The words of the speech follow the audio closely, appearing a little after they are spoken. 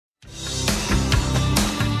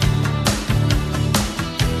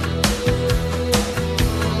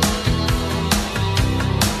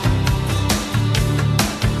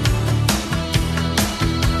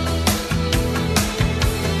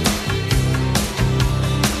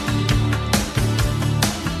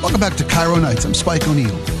Welcome back to Cairo Nights. I'm Spike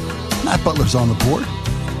O'Neill. Matt Butler's on the board,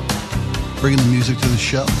 bringing the music to the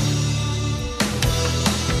show.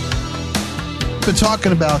 Been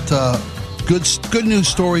talking about good news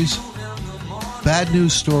stories, bad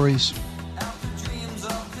news stories.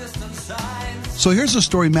 So here's a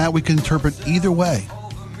story, Matt, we can interpret either way.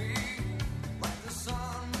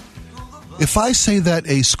 If I say that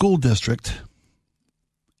a school district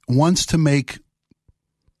wants to make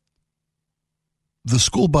the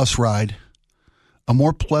school bus ride a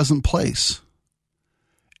more pleasant place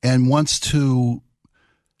and wants to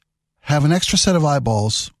have an extra set of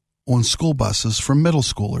eyeballs on school buses for middle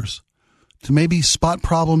schoolers to maybe spot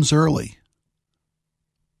problems early,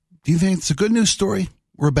 do you think it's a good news story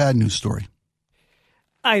or a bad news story?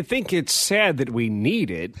 I think it's sad that we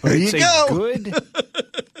need it, but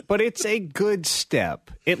but it's a good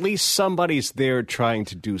step. At least somebody's there trying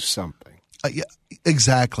to do something. Yeah,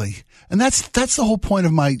 exactly. And that's the whole point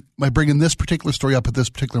of my bringing this particular story up at this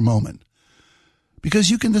particular moment. Because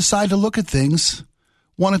you can decide to look at things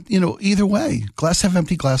either way. Glass half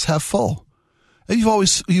empty, glass half full. And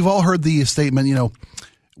you've all heard the statement,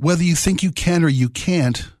 whether you think you can or you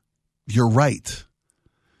can't, you're right.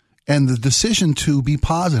 And the decision to be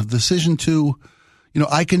positive, decision to,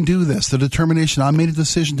 I can do this, the determination, I made a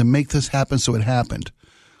decision to make this happen, so it happened.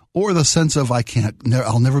 Or the sense of,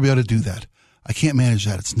 I'll never be able to do that. I can't manage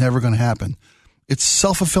that. It's never going to happen. It's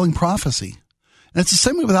self-fulfilling prophecy. And it's the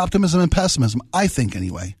same way with optimism and pessimism, I think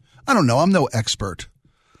anyway. I don't know. I'm no expert.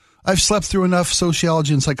 I've slept through enough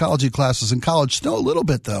sociology and psychology classes in college to know a little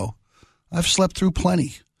bit, though. I've slept through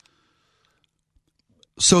plenty.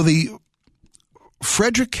 So the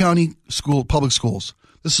Frederick County Public Schools,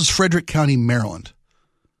 this is Frederick County, Maryland.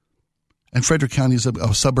 And Frederick County is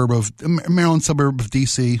a suburb of Maryland, suburb of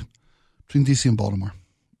D.C., between D.C. and Baltimore.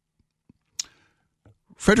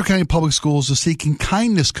 Frederick County Public Schools is seeking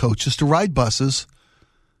kindness coaches to ride buses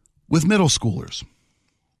with middle schoolers.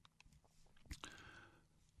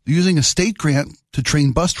 They're using a state grant to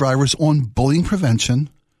train bus drivers on bullying prevention,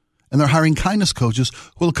 and they're hiring kindness coaches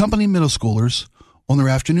who will accompany middle schoolers on their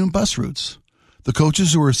afternoon bus routes. The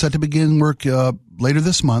coaches, who are set to begin work later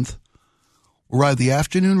this month, will ride the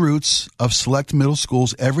afternoon routes of select middle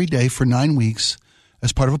schools every day for 9 weeks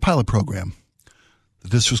as part of a pilot program. The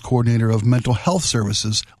district's coordinator of mental health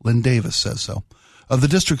services, Lynn Davis, says so. The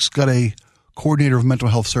district's got a coordinator of mental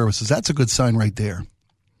health services. That's a good sign right there.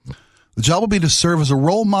 The job will be to serve as a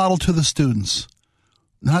role model to the students.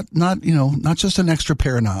 Not just an extra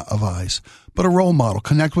pair of eyes, but a role model.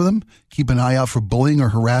 Connect with them. Keep an eye out for bullying or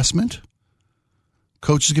harassment.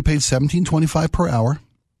 Coaches get paid $17.25 per hour.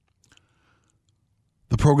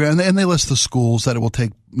 The program, and they list the schools that it will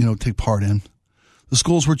take part in. The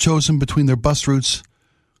schools were chosen between their bus routes,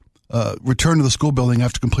 return to the school building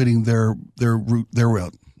after completing their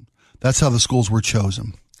route. That's how the schools were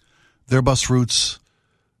chosen. Their bus routes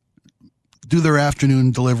do their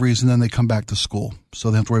afternoon deliveries, and then they come back to school. So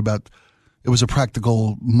they don't have to worry about, it was a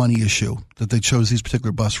practical money issue that they chose these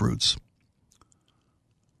particular bus routes.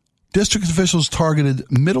 District officials targeted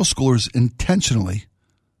middle schoolers intentionally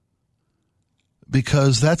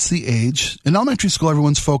because that's the age. In elementary school,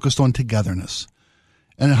 everyone's focused on togetherness.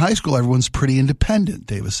 And in high school, everyone's pretty independent,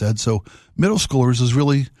 Davis said. So middle schoolers is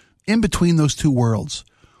really in between those two worlds,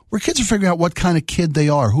 where kids are figuring out what kind of kid they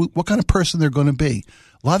are, what kind of person they're going to be.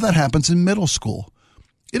 A lot of that happens in middle school.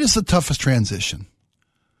 It is the toughest transition,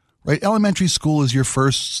 right? Elementary school is your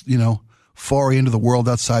first, foray into the world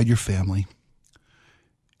outside your family.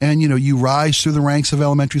 And, you rise through the ranks of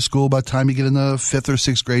elementary school by the time you get in the 5th or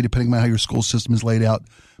 6th grade, depending on how your school system is laid out.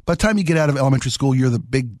 By the time you get out of elementary school, you're the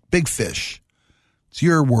big fish. It's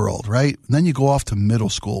your world, right? And then you go off to middle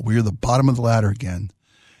school, where you're the bottom of the ladder again.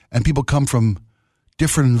 And people come from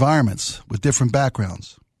different environments with different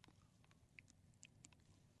backgrounds.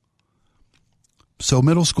 So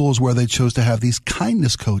middle school is where they chose to have these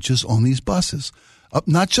kindness coaches on these buses.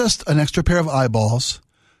 Not just an extra pair of eyeballs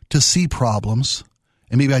to see problems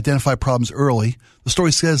and maybe identify problems early. The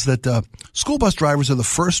story says that school bus drivers are the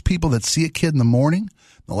first people that see a kid in the morning,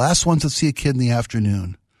 the last ones that see a kid in the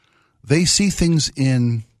afternoon. They see things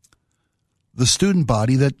in the student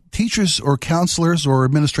body that teachers or counselors or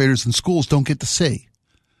administrators in schools don't get to see.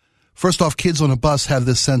 First off, kids on a bus have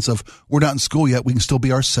this sense of, we're not in school yet, we can still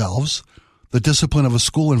be ourselves. The discipline of a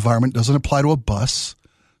school environment doesn't apply to a bus.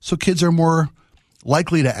 So kids are more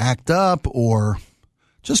likely to act up or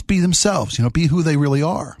just be themselves, be who they really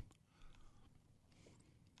are.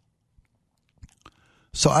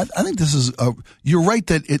 So I think this is, you're right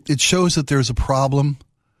that it shows that there's a problem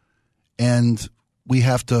and we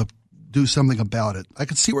have to do something about it. I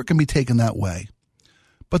can see where it can be taken that way.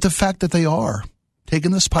 But the fact that they are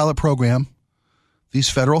taking this pilot program, these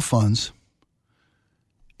federal funds,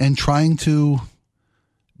 and trying to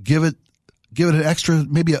give it an extra,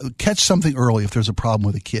 maybe catch something early if there's a problem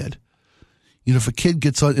with a kid. You know, if a kid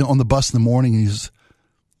gets on the bus in the morning and he's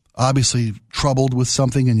obviously troubled with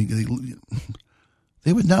something, and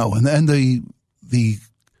they would know. And the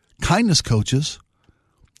kindness coaches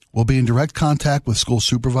will be in direct contact with school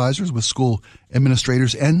supervisors, with school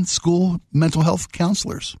administrators, and school mental health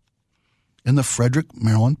counselors in the Frederick,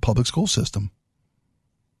 Maryland public school system.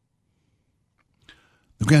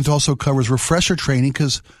 The grant also covers refresher training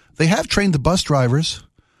because they have trained the bus drivers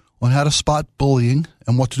on how to spot bullying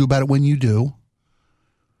and what to do about it when you do.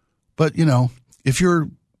 But, you know, if your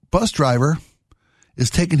bus driver is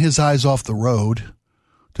taking his eyes off the road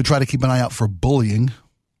to try to keep an eye out for bullying,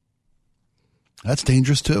 that's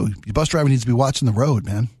dangerous too. Your bus driver needs to be watching the road,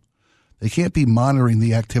 man. They can't be monitoring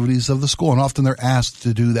the activities of the school, and often they're asked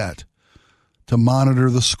to do that, to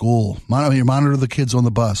monitor the school, monitor the kids on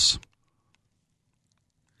the bus.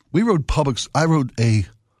 I rode a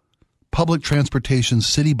public transportation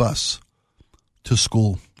city bus to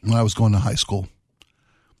school when I was going to high school.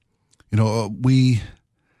 You know, we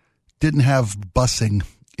didn't have busing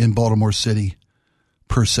in Baltimore City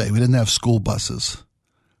per se. We didn't have school buses.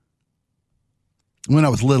 When I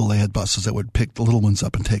was little, they had buses that would pick the little ones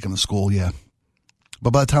up and take them to school, yeah.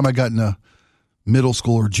 But by the time I got into middle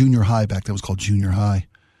school or junior high, back then it was called junior high,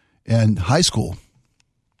 and high school,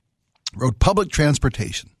 rode public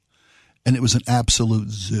transportation. And it was an absolute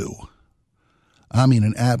zoo. I mean,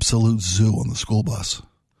 an absolute zoo on the school bus.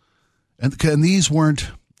 And these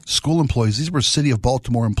weren't school employees. These were City of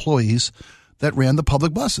Baltimore employees that ran the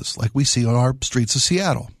public buses like we see on our streets of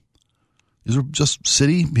Seattle. These were just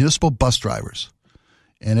city municipal bus drivers.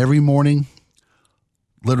 And every morning,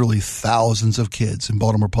 literally thousands of kids in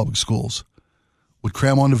Baltimore public schools would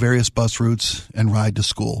cram onto various bus routes and ride to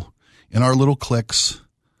school in our little cliques,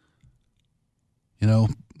 you know.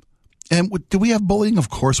 And did we have bullying? Of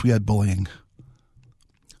course we had bullying.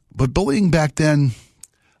 But bullying back then,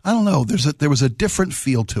 I don't know. There was a different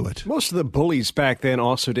feel to it. Most of the bullies back then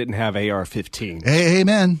also didn't have AR-15s.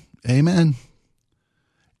 Amen.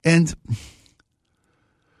 And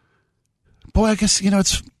boy, I guess, you know,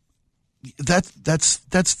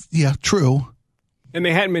 that's yeah, true. And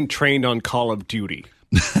they hadn't been trained on Call of Duty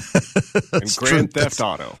and Grand Theft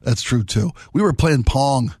Auto. That's true too. We were playing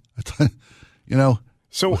Pong, you know.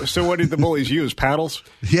 So what did the bullies use? Paddles?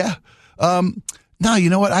 Yeah. No, you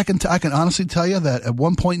know what? I can honestly tell you that at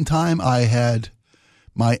one point in time, I had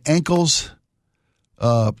my ankles.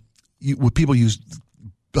 What people used,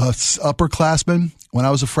 upperclassmen when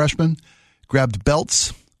I was a freshman, grabbed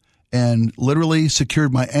belts and literally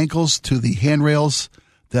secured my ankles to the handrails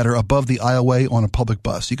that are above the aisleway on a public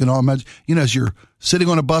bus. You can all imagine, you know, as you're sitting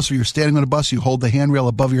on a bus or you're standing on a bus, you hold the handrail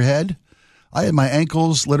above your head. I had my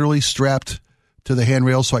ankles literally strapped to the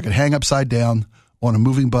handrail so I could hang upside down on a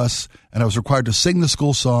moving bus, and I was required to sing the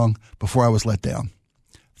school song before I was let down.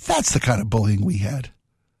 That's the kind of bullying we had.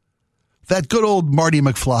 That good old Marty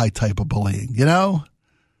McFly type of bullying, you know?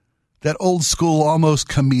 That old school, almost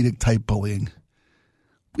comedic type bullying.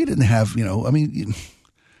 We didn't have, you know, I mean,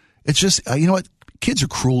 it's just, you know what? Kids are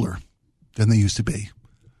crueler than they used to be.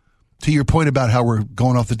 To your point about how we're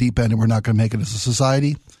going off the deep end and we're not going to make it as a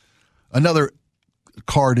society, another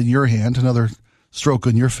card in your hand, another stroke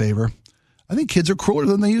in your favor. I think kids are crueler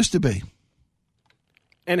than they used to be.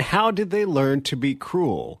 And how did they learn to be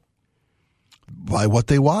cruel? By what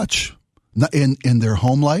they watch in their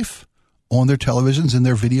home life, on their televisions, in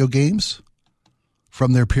their video games,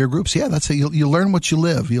 from their peer groups. Yeah, that's it. You learn what you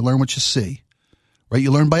live. You learn what you see, right?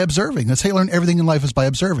 You learn by observing. That's how you learn everything in life is by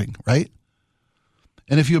observing, right?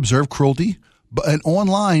 And if you observe cruelty, and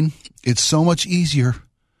online, it's so much easier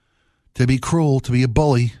to be cruel, to be a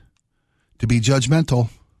bully, to be judgmental.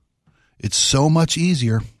 It's so much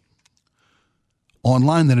easier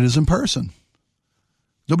online than it is in person.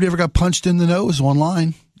 Nobody ever got punched in the nose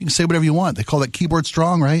online. You can say whatever you want. They call that keyboard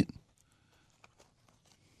strong, right?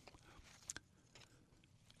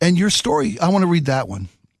 And your story, I want to read that one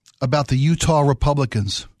about the Utah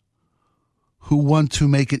Republicans who want to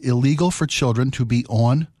make it illegal for children to be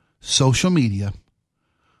on social media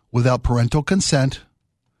without parental consent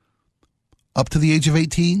up to the age of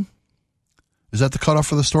 18. Is that the cutoff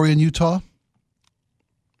for the story in Utah?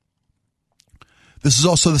 This is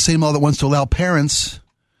also the same law that wants to allow parents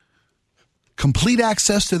complete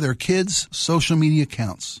access to their kids' social media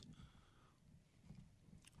accounts.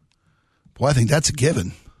 Boy, I think that's a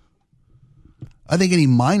given. I think any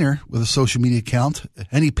minor with a social media account,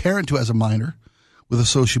 any parent who has a minor with a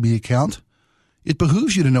social media account, it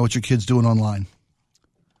behooves you to know what your kid's doing online.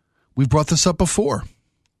 We've brought this up before.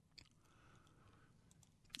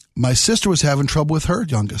 My sister was having trouble with her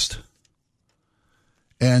youngest.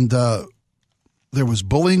 And there was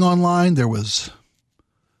bullying online. There was,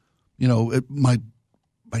 my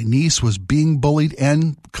niece was being bullied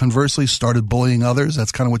and conversely started bullying others.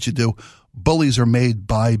 That's kind of what you do. Bullies are made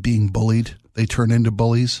by being bullied. They turn into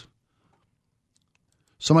bullies.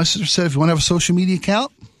 So my sister said, if you want to have a social media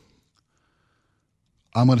account,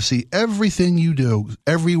 I'm going to see everything you do,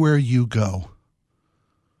 everywhere you go.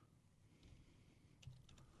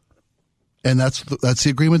 And that's the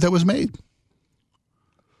agreement that was made.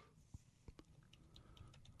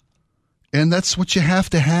 And that's what you have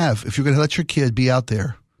to have if you're going to let your kid be out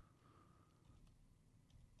there.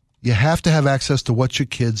 You have to have access to what your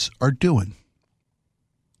kids are doing.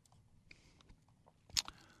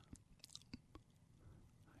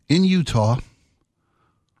 In Utah,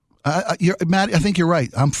 Matt, I think you're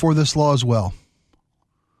right. I'm for this law as well.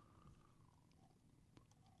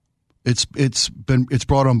 It's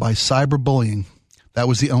brought on by cyberbullying. That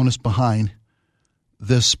was the onus behind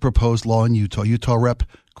this proposed law in Utah. Utah Rep.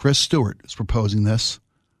 Chris Stewart is proposing this.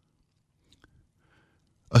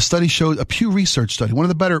 A study showed, a Pew Research study. One of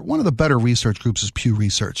the better research groups is Pew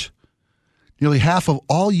Research. Nearly half of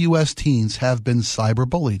all U.S. teens have been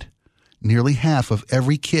cyberbullied. Nearly half of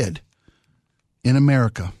every kid in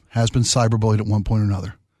America has been cyberbullied at one point or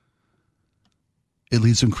another. It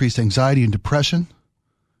leads to increased anxiety and depression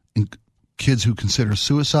in kids who consider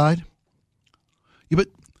suicide. Yeah,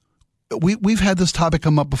 but we've had this topic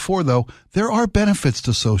come up before, though. There are benefits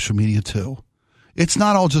to social media, too. It's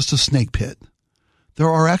not all just a snake pit. There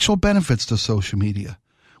are actual benefits to social media.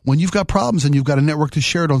 When you've got problems and you've got a network to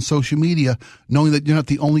share it on social media, knowing that you're not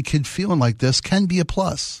the only kid feeling like this can be a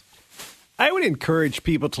plus. I would encourage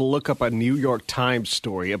people to look up a New York Times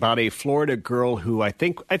story about a Florida girl who I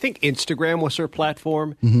think Instagram was her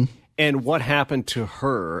platform, and what happened to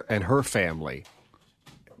her and her family.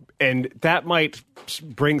 And that might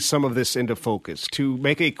bring some of this into focus. To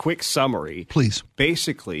make a quick summary, please.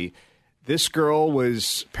 Basically, this girl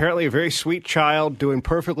was apparently a very sweet child doing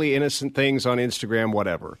perfectly innocent things on Instagram,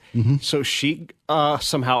 whatever. So she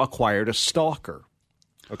somehow acquired a stalker.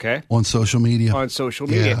 Okay. On social media. On social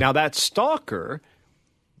media. Yeah. Now, that stalker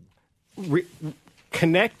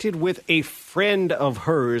connected with a friend of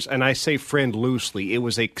hers, and I say friend loosely. It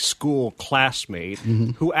was a school classmate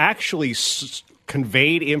who actually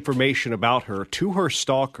conveyed information about her to her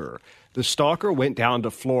stalker. The stalker went down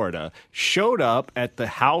to Florida, showed up at the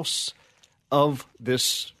house of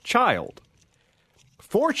this child.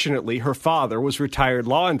 Fortunately, her father was retired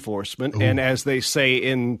law enforcement, and as they say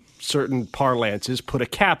in certain parlances, put a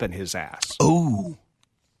cap in his ass. Oh.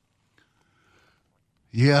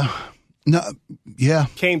 Yeah. No. Yeah.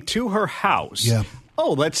 Came to her house. Yeah.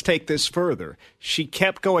 Oh, let's take this further. She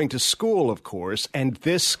kept going to school, of course, and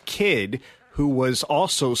this kid who was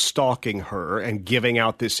also stalking her and giving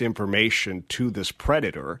out this information to this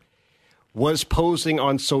predator was posing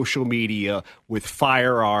on social media with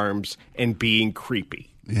firearms and being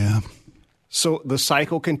creepy. Yeah. So the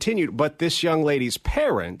cycle continued, but this young lady's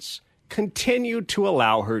parents continued to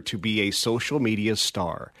allow her to be a social media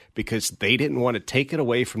star because they didn't want to take it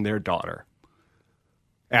away from their daughter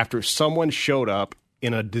after someone showed up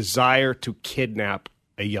in a desire to kidnap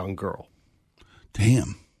a young girl.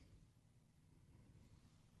 Damn.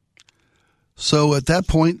 So at that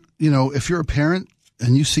point, if you're a parent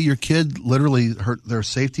and you see your kid literally their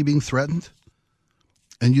safety being threatened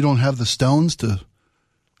and you don't have the stones to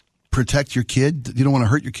protect your kid, you don't want to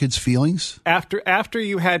hurt your kid's feelings. After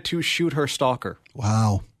you had to shoot her stalker.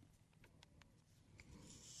 Wow.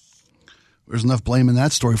 There's enough blame in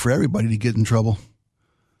that story for everybody to get in trouble.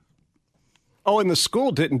 Oh, and the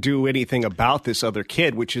school didn't do anything about this other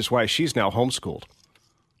kid, which is why she's now homeschooled.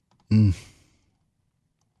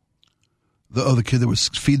 The kid that was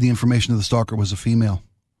feeding the information to the stalker was a female.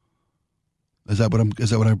 Is that what I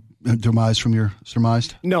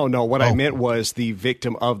surmised? No. What I meant was the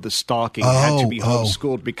victim of the stalking had to be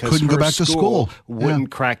homeschooled because couldn't her go back to school.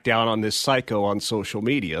 Wouldn't crack down on this psycho on social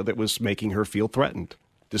media that was making her feel threatened,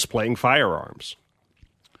 displaying firearms.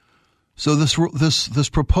 So this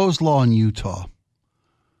proposed law in Utah,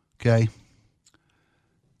 okay,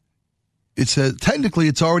 it says technically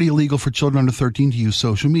it's already illegal for children under 13 to use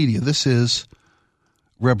social media. This is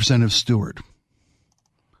Representative Stewart,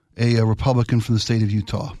 a Republican from the state of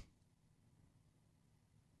Utah.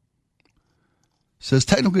 Says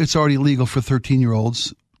technically it's already illegal for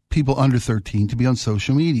 13-year-olds, people under 13, to be on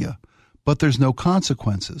social media, but there's no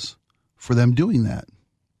consequences for them doing that.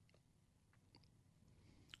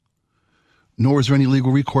 Nor is there any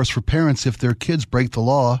legal recourse for parents if their kids break the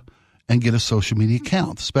law and get a social media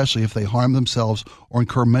account, especially if they harm themselves or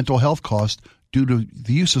incur mental health costs due to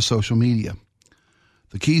the use of social media.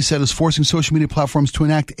 The key, he said, is forcing social media platforms to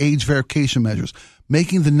enact age verification measures,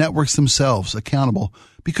 making the networks themselves accountable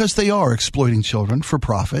because they are exploiting children for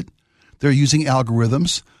profit. They're using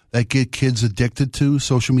algorithms that get kids addicted to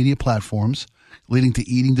social media platforms, leading to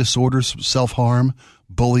eating disorders, self-harm,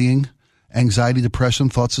 bullying, anxiety, depression,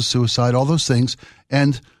 thoughts of suicide, all those things.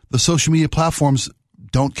 And the social media platforms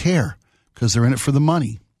don't care because they're in it for the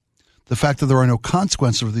money. The fact that there are no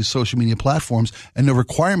consequences for these social media platforms and no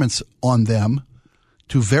requirements on them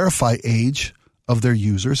to verify age of their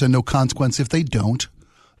users and no consequence if they don't,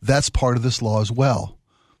 that's part of this law as well.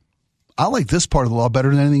 I like this part of the law better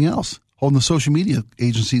than anything else, holding the social media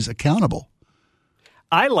agencies accountable.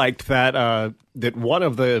 I liked that that one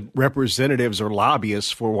of the representatives or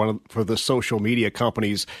lobbyists for the social media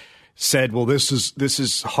companies said, "Well, this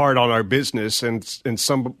is hard on our business," and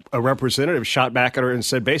a representative shot back at her and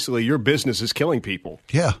said, basically, "Your business is killing people."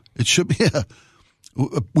 Yeah, it should be. Yeah.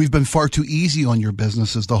 We've been far too easy on your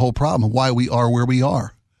business is the whole problem. Why we are where we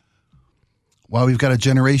are. Why we've got a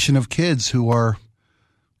generation of kids who are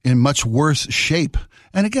in much worse shape.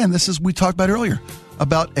 And again, this is, we talked about earlier,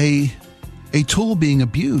 about a tool being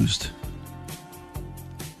abused.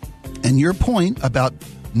 And your point about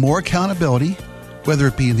more accountability, whether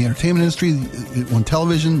it be in the entertainment industry, on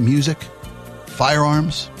television, music,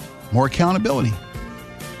 firearms, more accountability.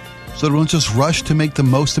 So that we don't just rush to make the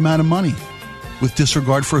most amount of money with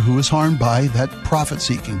disregard for who is harmed by that profit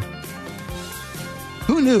seeking.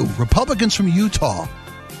 Who knew Republicans from Utah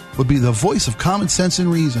would be the voice of common sense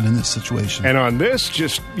and reason in this situation? And on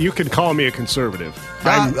this, you can call me a conservative.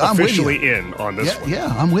 I'm officially in on this one. Yeah,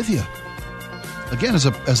 I'm with you. Again, as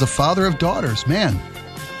a father of daughters, man,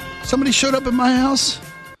 somebody showed up at my house,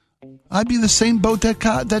 I'd be the same boat that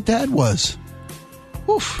Dad was.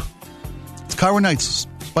 Woof. It's KIRO Nights.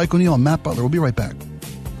 Spike O'Neill and Matt Butler. We'll be right back.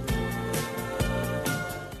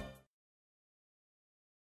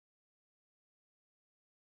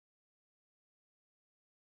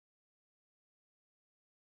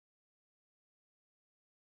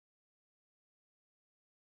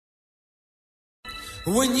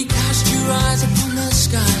 When you cast your eyes upon the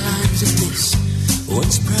skylines of this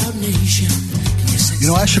once proud nation. You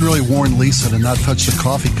know, I should really warn Lisa to not touch the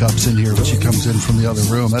coffee cups in here when she comes in from the other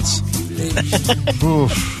room. That's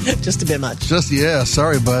oof. Just a bit much.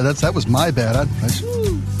 Sorry, bud. That was my bad.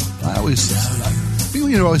 I always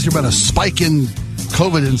always hear about a spike in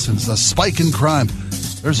COVID incidents, a spike in crime.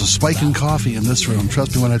 There's a spike in coffee in this room.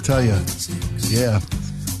 Trust me when I tell you. Yeah,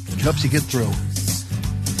 it helps you get through.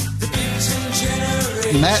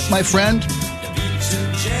 Matt, my friend.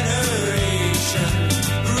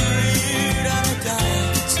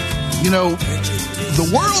 You know,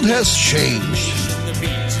 the world has changed,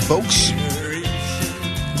 folks.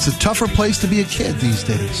 It's a tougher place to be a kid these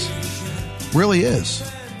days. Really is.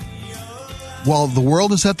 While the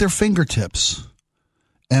world is at their fingertips,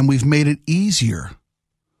 and we've made it easier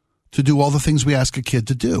to do all the things we ask a kid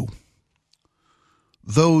to do.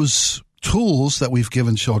 Those tools that we've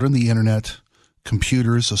given children, the internet,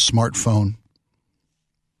 computers, a smartphone,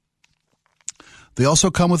 they also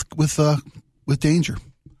come with danger.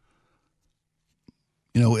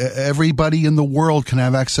 You know, everybody in the world can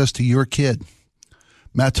have access to your kid.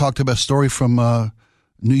 Matt talked about a story from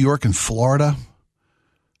New York and Florida.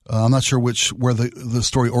 I'm not sure where the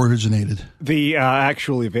story originated. The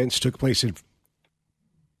actual events took place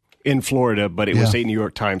in Florida, but it was a New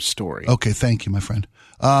York Times story. Okay, thank you, my friend.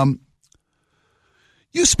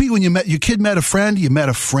 Used to be when your kid met a friend,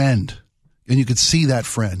 and you could see that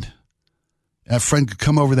friend. That friend could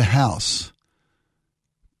come over the house.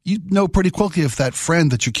 You'd know pretty quickly if that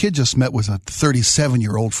friend that your kid just met was a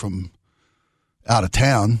 37-year-old from out of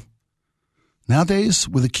town. Nowadays,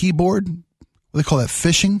 with a keyboard, what do they call that?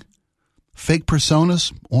 Phishing? Fake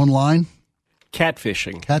personas online?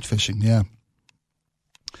 Catfishing, yeah.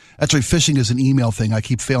 Actually, phishing is an email thing. I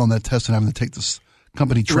keep failing that test and having to take this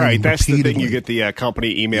company training. Right, that's repeatedly. the thing. You get the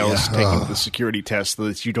company emails taking the security test so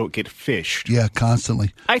that you don't get phished. Yeah,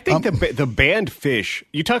 constantly. I think the band Fish,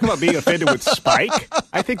 you talk about being offended with Spike.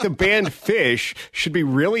 I think the band Fish should be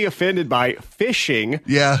really offended by phishing.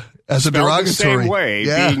 Yeah, as a derogatory. The same way,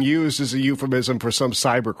 being used as a euphemism for some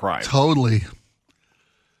cybercrime. Totally.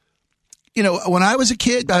 You know, when I was a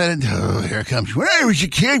kid, here it comes. When I was a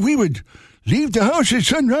kid, we would leave the house at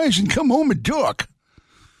sunrise and come home at dark.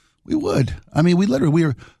 We would. I mean, we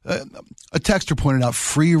were, a texter pointed out,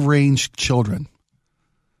 free-range children.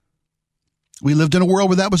 We lived in a world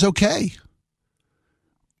where that was okay.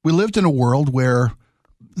 We lived in a world where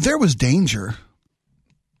there was danger,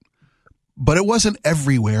 but it wasn't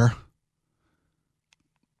everywhere,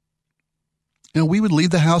 we would leave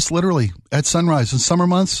the house literally at sunrise. In summer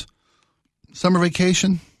months, summer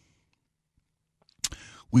vacation,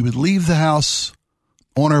 we would leave the house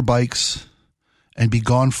on our bikes and be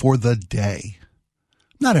gone for the day.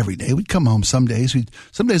 Not every day. We'd come home some days.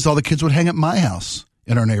 Some days all the kids would hang at my house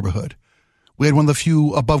in our neighborhood. We had one of the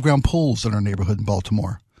few above-ground pools in our neighborhood in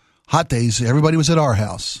Baltimore. Hot days, everybody was at our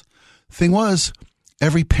house. Thing was,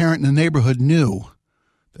 every parent in the neighborhood knew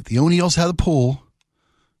that the O'Neills had a pool.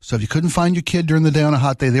 So if you couldn't find your kid during the day on a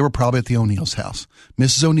hot day, they were probably at the O'Neill's house.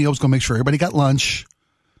 Mrs. O'Neill was going to make sure everybody got lunch,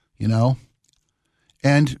 and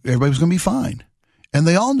everybody was going to be fine. And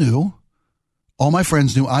they all knew, all my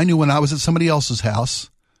friends knew, I knew when I was at somebody else's house,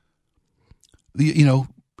 even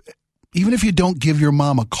if you don't give your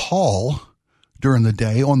mom a call during the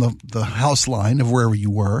day on the house line of wherever you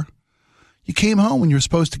were, you came home when you were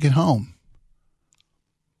supposed to get home.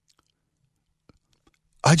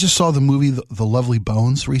 I just saw the movie The Lovely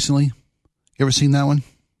Bones recently. You ever seen that one?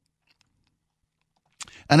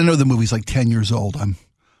 And I know the movie's like 10 years old.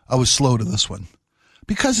 I was slow to this one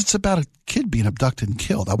because it's about a kid being abducted and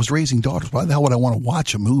killed. I was raising daughters. Why the hell would I want to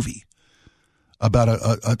watch a movie about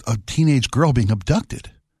a teenage girl being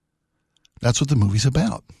abducted? That's what the movie's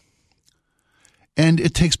about. And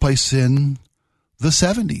it takes place in the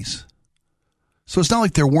 70s. So it's not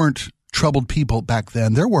like there weren't troubled people back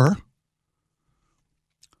then. There were.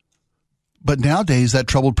 But nowadays, that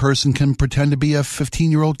troubled person can pretend to be a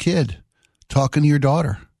 15-year-old kid talking to your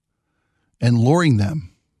daughter and luring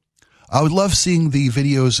them. I would love seeing the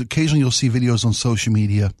videos. Occasionally, you'll see videos on social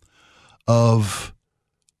media of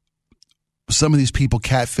some of these people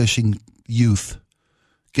catfishing youth,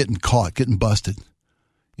 getting caught, getting busted,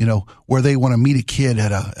 where they want to meet a kid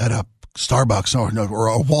at a Starbucks or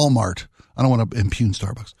a Walmart. I don't want to impugn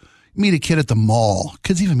Starbucks. Meet a kid at the mall.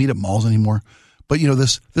 Kids even meet at malls anymore. But,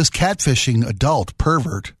 this catfishing adult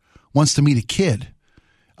pervert wants to meet a kid.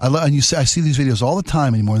 I see these videos all the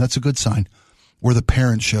time anymore, and that's a good sign, where the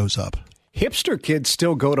parent shows up. Hipster kids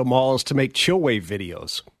still go to malls to make chillwave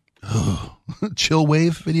videos.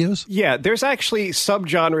 Chillwave videos? Yeah, there's actually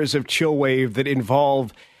subgenres of chillwave that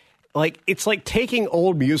involve, it's like taking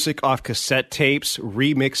old music off cassette tapes,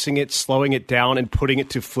 remixing it, slowing it down, and putting it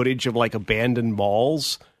to footage of, abandoned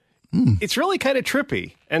malls. It's really kind of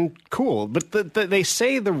trippy and cool, but they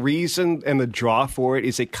say the reason and the draw for it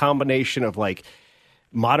is a combination of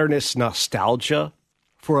modernist nostalgia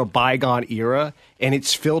for a bygone era, and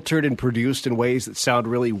it's filtered and produced in ways that sound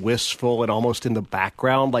really wistful and almost in the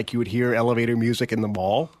background, like you would hear elevator music in the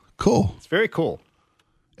mall. Cool. It's very cool.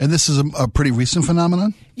 And this is a pretty recent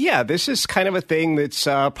phenomenon? Yeah, this is kind of a thing that's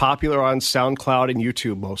popular on SoundCloud and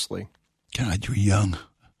YouTube mostly. God, you're young.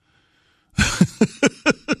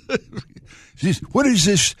 What is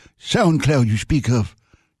this SoundCloud you speak of,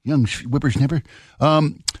 young whippersnapper?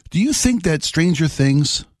 Do you think that Stranger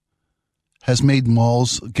Things has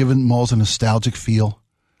given malls a nostalgic feel?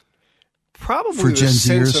 Probably for Gen the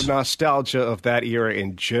sense Zers? of nostalgia of that era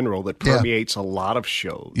in general that permeates a lot of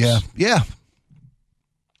shows. Yeah.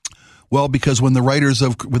 Well, because when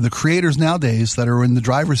the creators nowadays that are in the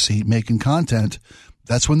driver's seat making content,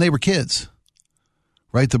 that's when they were kids.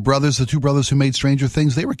 Right? The two brothers who made Stranger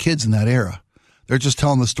Things, they were kids in that era. They're just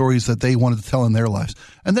telling the stories that they wanted to tell in their lives.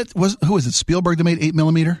 And who was it? Spielberg that made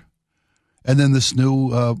 8mm? And then this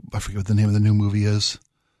new, I forget what the name of the new movie is.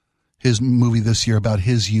 His movie this year about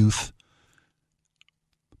his youth.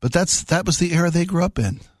 But that was the era they grew up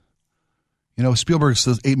in. Spielberg's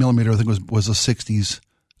 8mm, I think was the 60s,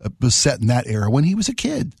 was set in that era when he was a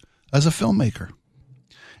kid as a filmmaker.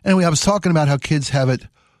 Anyway, I was talking about how kids have it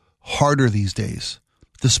harder these days.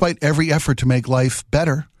 Despite every effort to make life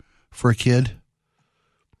better for a kid,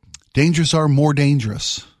 dangers are more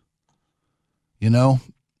dangerous.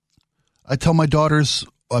 I've told my daughters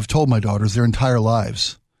their entire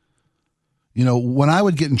lives. When I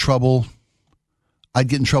would get in trouble, I'd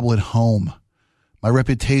get in trouble at home. My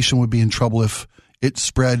reputation would be in trouble if it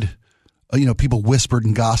spread, people whispered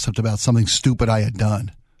and gossiped about something stupid I had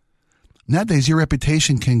done. Nowadays, your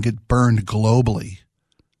reputation can get burned globally.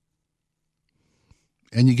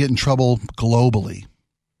 And you get in trouble globally.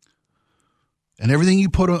 And everything you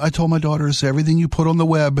put on, I told my daughters, everything you put on the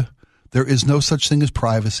web, there is no such thing as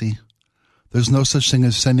privacy. There's no such thing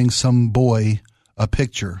as sending some boy a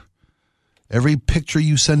picture. Every picture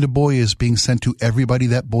you send a boy is being sent to everybody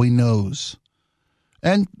that boy knows.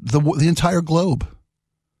 And the entire globe.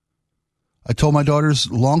 I told my daughters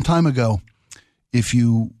a long time ago, if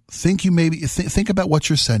you think think about what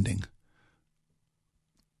you're sending.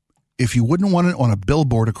 If you wouldn't want it on a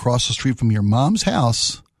billboard across the street from your mom's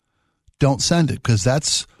house, don't send it, because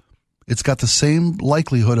it's got the same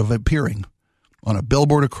likelihood of appearing on a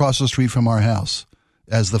billboard across the street from our house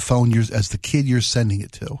as the kid you're sending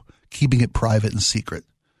it to, keeping it private and secret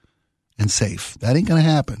and safe. That ain't going to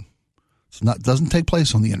happen. Doesn't take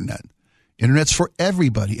place on the internet. Internet's for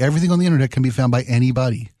everybody. Everything on the internet can be found by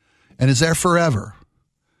anybody and is there forever.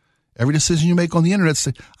 Every decision you make on the internet,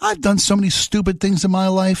 I've done so many stupid things in my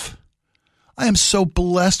life. I am so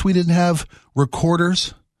blessed we didn't have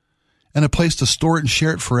recorders and a place to store it and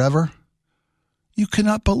share it forever. You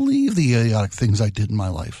cannot believe the idiotic things I did in my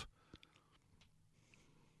life.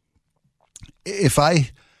 If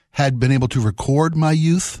I had been able to record my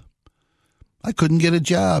youth, I couldn't get a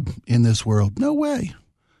job in this world. No way.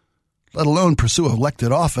 Let alone pursue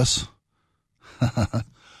elected office.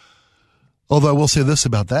 Although I will say this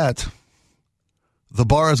about that. The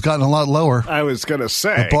bar has gotten a lot lower. I was going to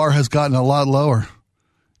say. The bar has gotten a lot lower.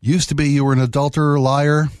 Used to be you were an adulterer,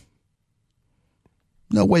 liar.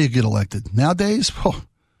 No way you get elected. Nowadays,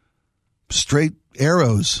 straight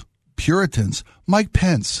arrows, Puritans. Mike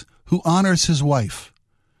Pence, who honors his wife,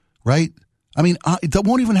 right? I mean,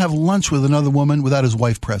 won't even have lunch with another woman without his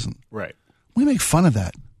wife present. Right. We make fun of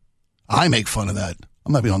that. I make fun of that.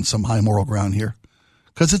 I'm not being on some high moral ground here.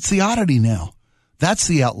 Because it's the oddity now. That's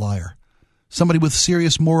the outlier. Somebody with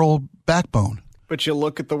serious moral backbone. But you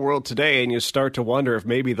look at the world today and you start to wonder if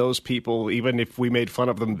maybe those people, even if we made fun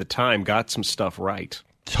of them at the time, got some stuff right.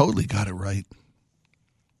 Totally got it right.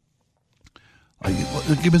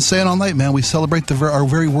 You've been saying all night, man, we celebrate our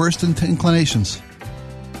very worst inclinations.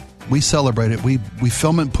 We celebrate it. We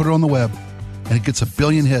film it and put it on the web. And it gets 1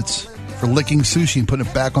 billion hits for licking sushi and putting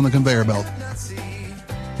it back on the conveyor belt.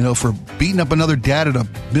 You know, for beating up another dad at a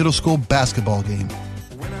middle school basketball game.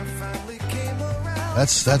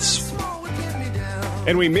 That's.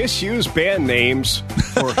 And we misuse band names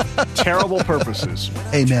for terrible purposes.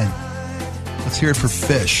 Amen. Let's hear it for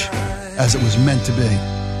Fish, as it was meant to be.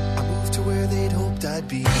 I moved to where they'd hoped I'd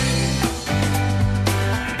be.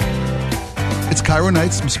 It's Cairo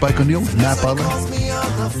Nights. I'm Spike O'Neill with Matt Butler.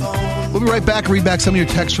 We'll be right back and read back some of your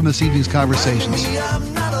texts from this evening's conversations.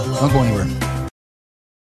 Don't go anywhere.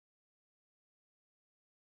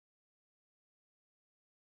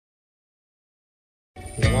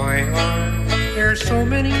 Why are there so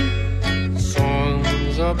many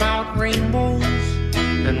songs about rainbows?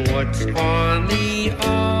 And what's on the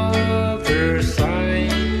other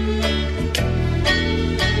side?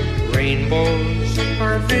 Rainbows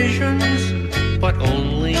are visions, but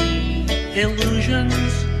only illusions.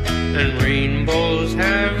 And rainbows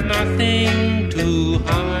have nothing to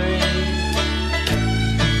hide.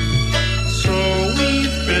 So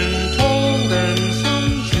we've been told, and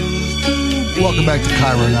some choose to be. Welcome back to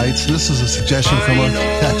Cairo Nights. This is a suggestion from a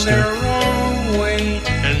texter.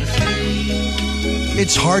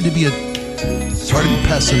 It's hard to be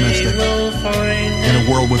pessimistic in a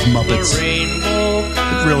world with Muppets.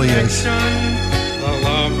 It really is. The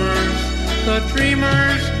lovers, the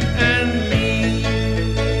dreamers, and me.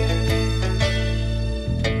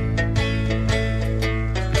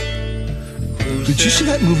 Did you see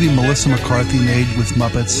that movie Melissa McCarthy made with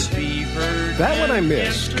Muppets? That one I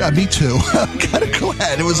missed. God, me too. I'm kind of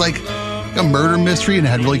glad. It was like a murder mystery and it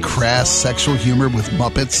had really crass sexual humor with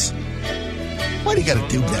Muppets. Why do you got to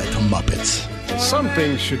do that to Muppets? Some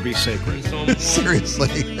things should be sacred.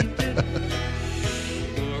 Seriously.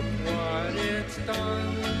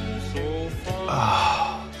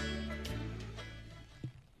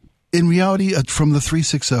 In reality, from the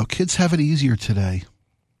 360, kids have it easier today.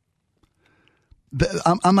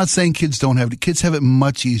 I'm not saying kids don't have it. Kids have it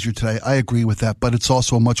much easier today. I agree with that, but it's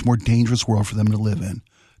also a much more dangerous world for them to live in.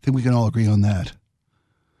 I think we can all agree on that.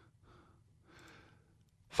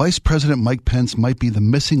 Vice President Mike Pence might be the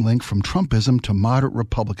missing link from Trumpism to moderate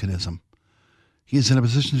Republicanism. He is in a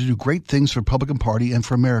position to do great things for the Republican Party and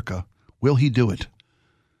for America. Will he do it?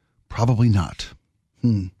 Probably not.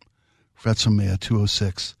 That's from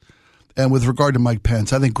 206. And with regard to Mike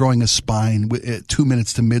Pence, I think growing a spine at 2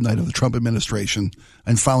 minutes to midnight of the Trump administration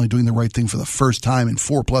and finally doing the right thing for the first time in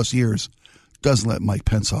 4+ years doesn't let Mike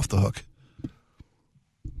Pence off the hook.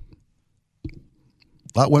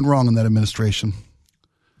 A lot went wrong in that administration.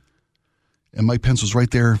 And Mike Pence was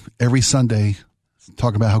right there every Sunday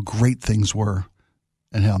talking about how great things were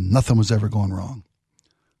and how nothing was ever going wrong.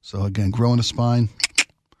 So, again, growing a spine,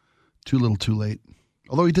 too little, too late.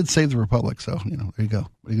 Although he did save the republic, so, there you go.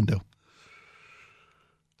 What are you going to do?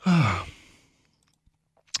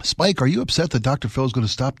 Spike, are you upset that Dr. Phil is going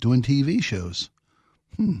to stop doing TV shows?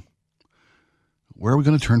 Where are we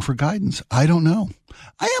going to turn for guidance? I don't know.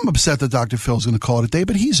 I am upset that Dr. Phil is going to call it a day,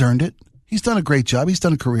 but he's earned it. He's done a great job. He's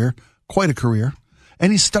done a career, quite a career.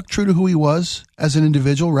 And he's stuck true to who he was as an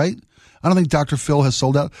individual, right? I don't think Dr. Phil has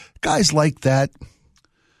sold out. Guys like that,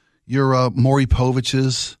 your Maury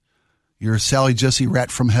Poviches, your Sally Jesse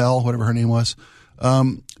Rat from Hell, whatever her name was,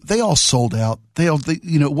 they all sold out. They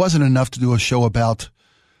it wasn't enough to do a show about,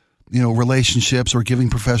 relationships or giving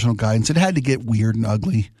professional guidance. It had to get weird and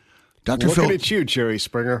ugly. Dr. Phil. Looking at you, Jerry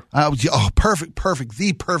Springer. Perfect.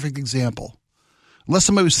 The perfect example. Unless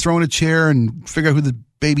somebody was throwing a chair and figure out who the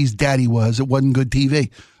baby's daddy was, it wasn't good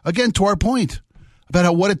TV. Again, to our point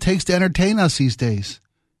about what it takes to entertain us these days.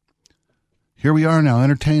 Here we are now,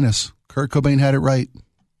 entertain us. Kurt Cobain had it right.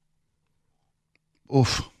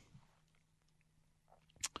 Oof.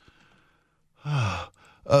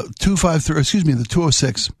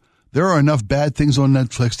 206. There are enough bad things on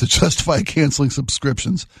Netflix to justify canceling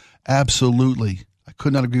subscriptions. Absolutely. I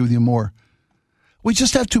could not agree with you more. We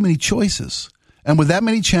just have too many choices. And with that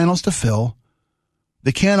many channels to fill,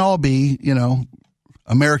 they can't all be,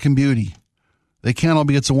 American Beauty. They can't all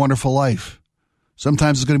be It's a Wonderful Life.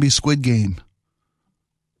 Sometimes it's going to be Squid Game.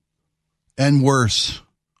 And worse.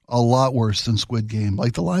 A lot worse than Squid Game.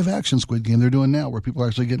 Like the live action Squid Game they're doing now where people are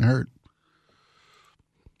actually getting hurt.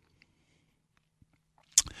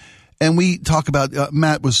 And we talk about,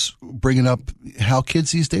 Matt was bringing up how kids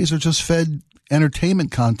these days are just fed entertainment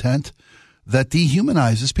content that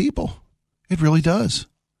dehumanizes people. It really does.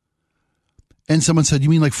 And someone said, you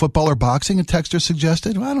mean like football or boxing? A texter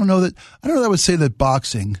suggested. Well, I don't know that I would say that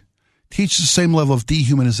boxing teaches the same level of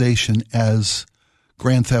dehumanization as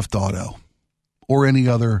Grand Theft Auto or any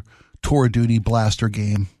other Tour of Duty blaster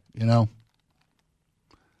game,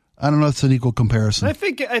 I don't know if it's an equal comparison. I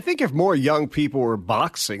think if more young people were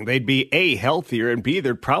boxing, they'd be A, healthier, and B,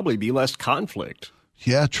 there'd probably be less conflict.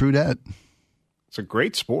 Yeah, true that. It's a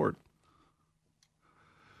great sport.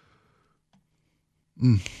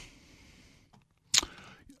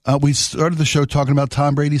 We started the show talking about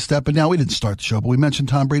Tom Brady's step, and now we didn't start the show, but we mentioned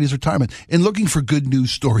Tom Brady's retirement. And looking for good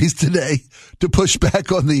news stories today to push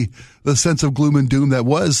back on the sense of gloom and doom that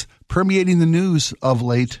was permeating the news of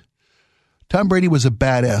late. Tom Brady was a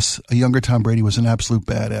badass. A younger Tom Brady was an absolute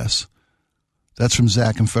badass. That's from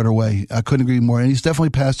Zach and Federal Way. I couldn't agree more. And he's definitely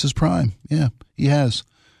past his prime. Yeah, he has.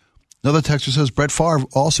 Another texter says Brett Favre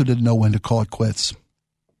also didn't know when to call it quits.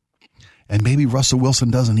 And maybe Russell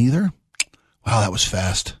Wilson doesn't either. Wow, that was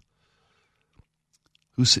fast.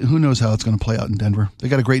 Who knows how it's going to play out in Denver? They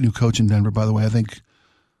got a great new coach in Denver, by the way. I think,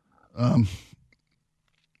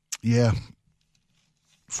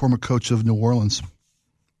 former coach of New Orleans.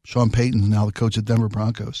 Sean Payton, now the coach of Denver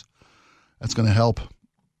Broncos. That's going to help.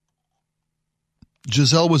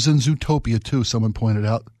 Giselle was in Zootopia, too, someone pointed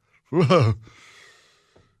out. Whoa.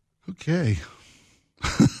 Okay.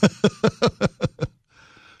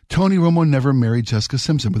 Tony Romo never married Jessica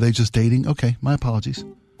Simpson. Were they just dating? Okay, my apologies.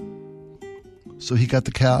 So he got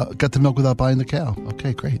the milk without buying the cow.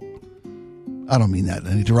 Okay, great. I don't mean that in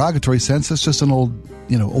any derogatory sense. That's just an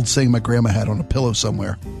old saying my grandma had on a pillow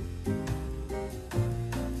somewhere.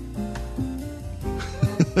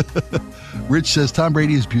 Rich says Tom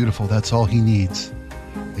Brady is beautiful. That's all he needs.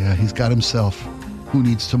 Yeah, he's got himself. Who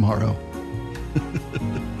needs tomorrow?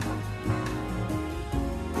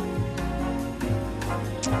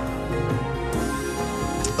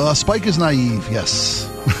 Spike is naive. Yes.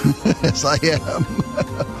 Yes, I am.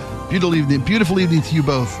 Beautiful evening to you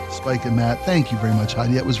both, Spike and Matt. Thank you very much,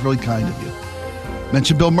 Heidi. That was really kind of you.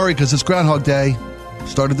 Mention Bill Murray because it's Groundhog Day.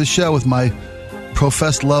 Started the show with my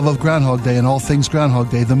professed love of Groundhog Day and all things Groundhog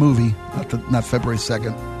Day, the movie, not February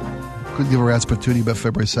 2nd. Couldn't give a rat's patootie about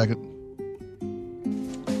February 2nd.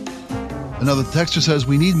 Another texter says,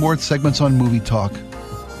 we need more segments on movie talk.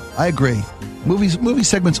 I agree. Movie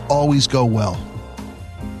segments always go well.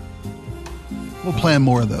 We'll plan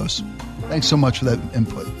more of those. Thanks so much for that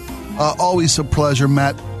input. Always a pleasure,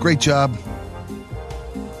 Matt. Great job.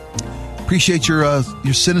 Appreciate your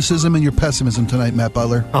cynicism and your pessimism tonight, Matt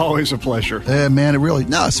Butler. Always a pleasure. Man, it really,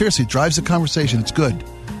 seriously, drives the conversation. It's good.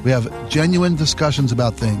 We have genuine discussions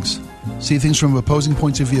about things. See things from opposing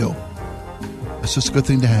points of view. It's just a good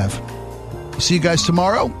thing to have. See you guys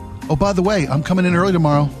tomorrow. Oh, by the way, I'm coming in early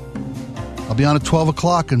tomorrow. I'll be on at 12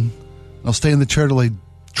 o'clock, and I'll stay in the chair till they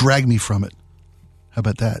drag me from it. How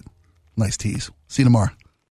about that? Nice tease. See you tomorrow.